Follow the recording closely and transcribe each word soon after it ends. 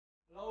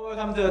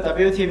Welcome to the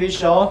WTV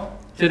show.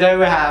 Today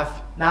we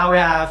have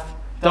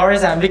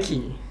Doris and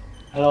Vicky.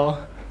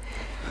 Hello.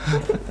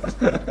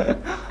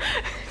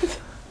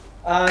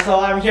 So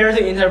I'm here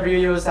to interview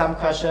you some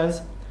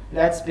questions.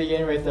 Let's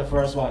begin with the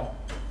first one.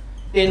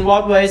 In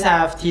what ways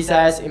have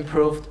TCIS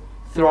improved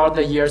throughout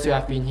the years you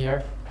have been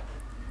here?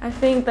 I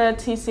think the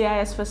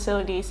TCIS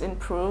facilities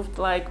improved.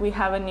 Like, we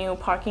have a new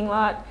parking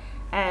lot,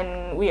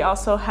 and we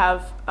also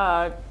have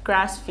a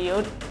grass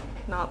field,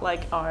 not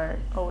like our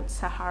old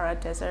Sahara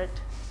Desert.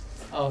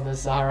 Oh, the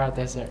Sahara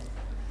Desert.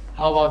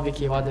 How about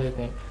Vicky? What do you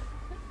think?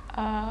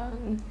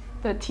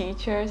 The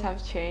teachers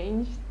have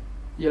changed.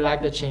 You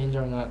like the change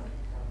or not?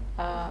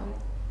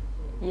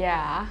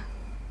 Yeah.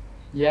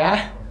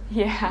 Yeah?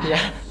 Yeah.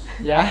 Yeah?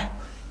 Yeah?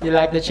 You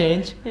like the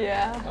change?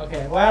 Yeah.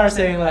 Okay, why are you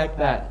saying like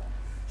that?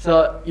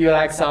 So you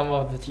like some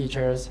of the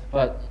teachers,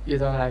 but you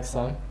don't like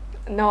some?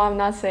 No, I'm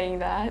not saying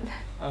that.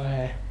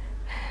 Okay.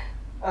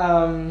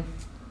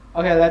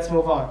 Okay, let's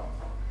move on.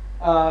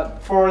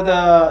 For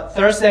the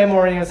Thursday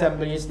morning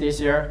assemblies this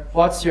year,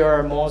 what's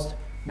your most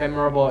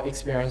memorable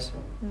experience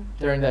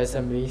during the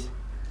assemblies?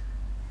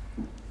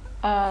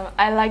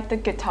 I like the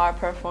guitar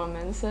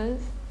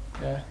performances.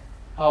 Yeah.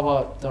 How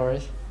about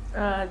Doris?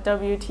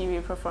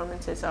 WTV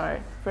performances are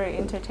very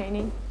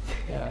entertaining.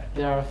 Yeah,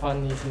 they are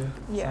funny too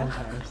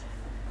sometimes.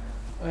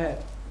 Okay.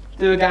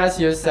 Do you guys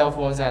use cell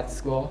phones at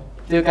school?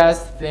 Do you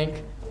guys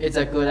think it's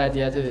a good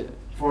idea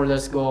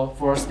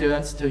for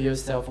students to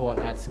use cell phone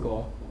at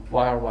school?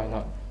 Why or why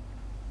not?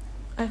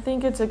 I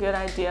think it's a good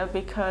idea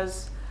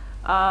because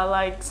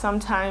like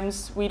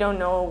sometimes we don't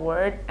know a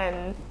word,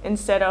 and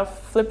instead of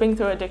flipping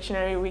through a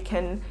dictionary, we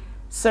can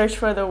search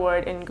for the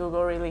word in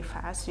Google really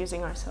fast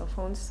using our cell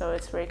phones, so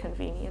it's very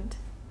convenient.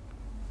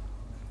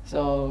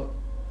 So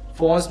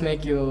phones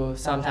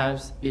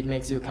sometimes it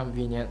makes you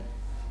convenient.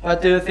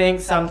 But do you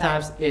think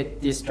sometimes it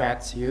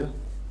distracts you?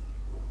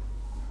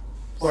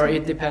 Or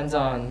it depends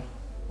on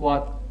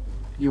what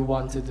you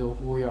want to do,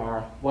 who you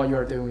are, what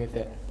you're doing with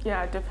it?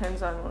 Yeah, it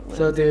depends on what we're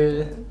So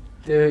do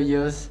you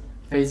use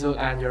Facebook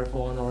on your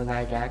phone or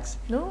NiGAX?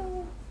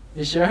 No.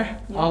 You sure? Yeah.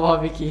 How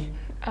about Vicky?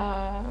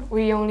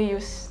 We only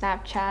use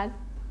Snapchat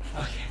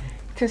Okay.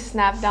 to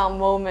snap down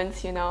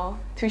moments,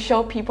 to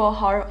show people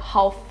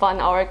how fun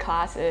our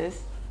class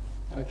is.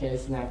 Okay,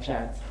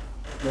 Snapchat.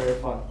 Very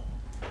fun.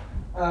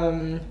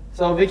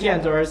 So Vicky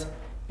and Doris,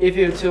 if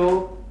you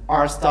two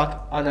are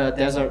stuck on a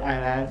desert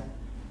island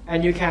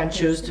and you can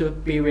choose to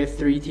be with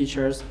 3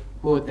 teachers,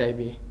 who would they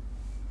be?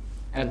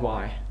 And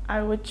why?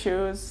 I would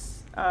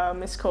choose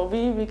Miss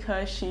Kobe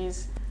because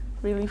she's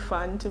really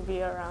fun to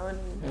be around.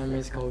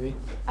 Miss Kobe.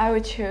 I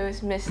would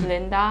choose Miss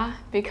Linda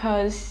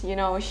because,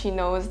 she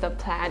knows the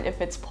plant if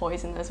it's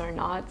poisonous or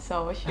not,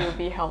 so she will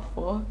be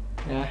helpful.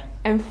 Yeah.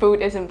 And food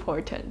is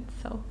important,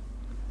 so.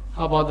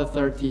 How about the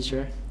 3rd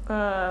teacher?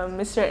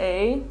 Mr.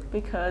 A,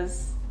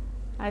 because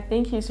I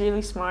think he's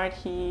really smart.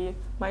 He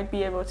might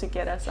be able to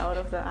get us out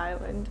of the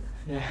island.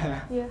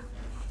 Yeah. Yeah.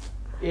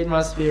 It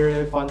must be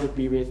really fun to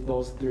be with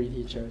those 3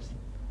 teachers.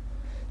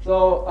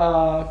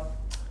 So,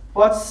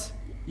 what's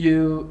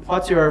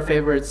your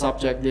favorite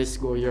subject this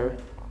school year,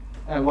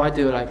 and why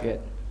do you like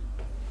it?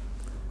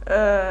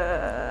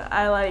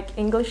 I like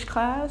English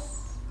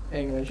class.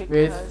 English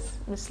because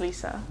Miss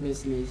Lisa.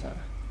 Miss Lisa.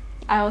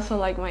 I also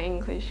like my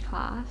English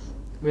class.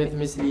 With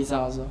Miss Lisa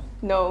also.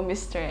 No,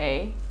 Mr.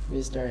 A.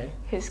 Mr. A.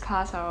 His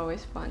class are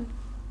always fun.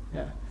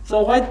 Yeah.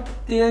 So why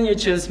didn't you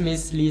choose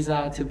Miss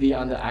Lisa to be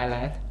on the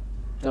island,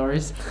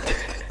 Doris?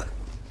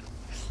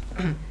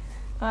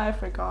 I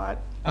forgot.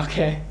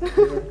 Okay.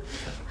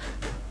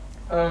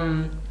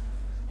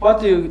 What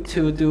do you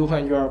two do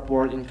when you are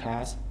bored in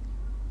class?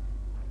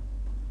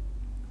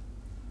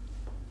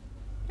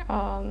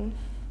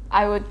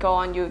 I would go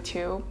on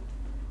YouTube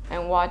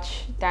and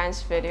watch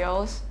dance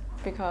videos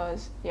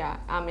because,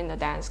 I'm in the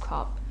dance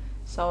club,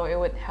 so it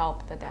would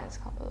help the dance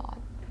club a lot.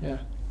 Yeah.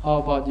 How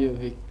about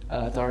you,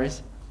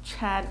 Doris?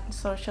 Chat,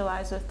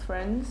 socialize with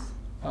friends.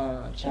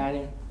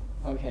 Chatting.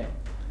 Okay.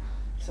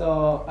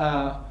 So,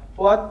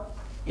 what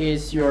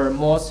is your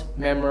most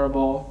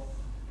memorable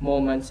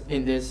moment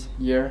in this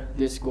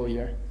school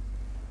year?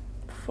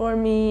 For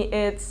me,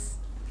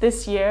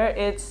 this year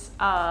it's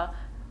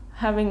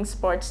having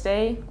sports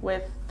day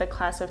with the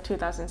class of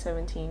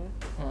 2017.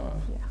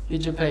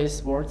 Did you play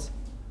sports?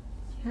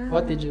 Yeah.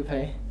 What did you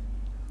play?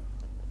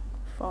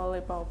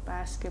 Volleyball,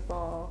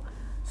 basketball,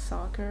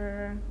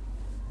 soccer.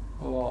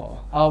 Oh,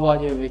 how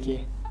about you,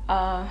 Vicky?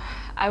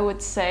 I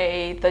would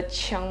say the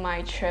Chiang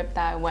Mai trip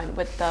that I went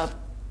with the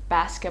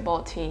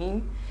basketball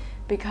team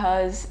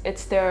because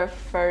it's their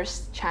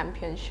first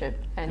championship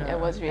and it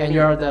was really... And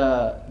you're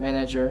the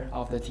manager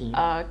of the team?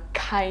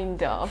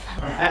 Kind of.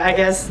 I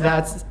guess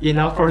that's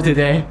enough for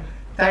today.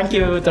 Thank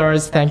you,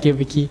 Doris. Thank you,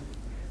 Vicky.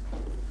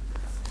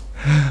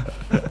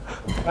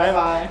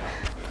 Bye-bye.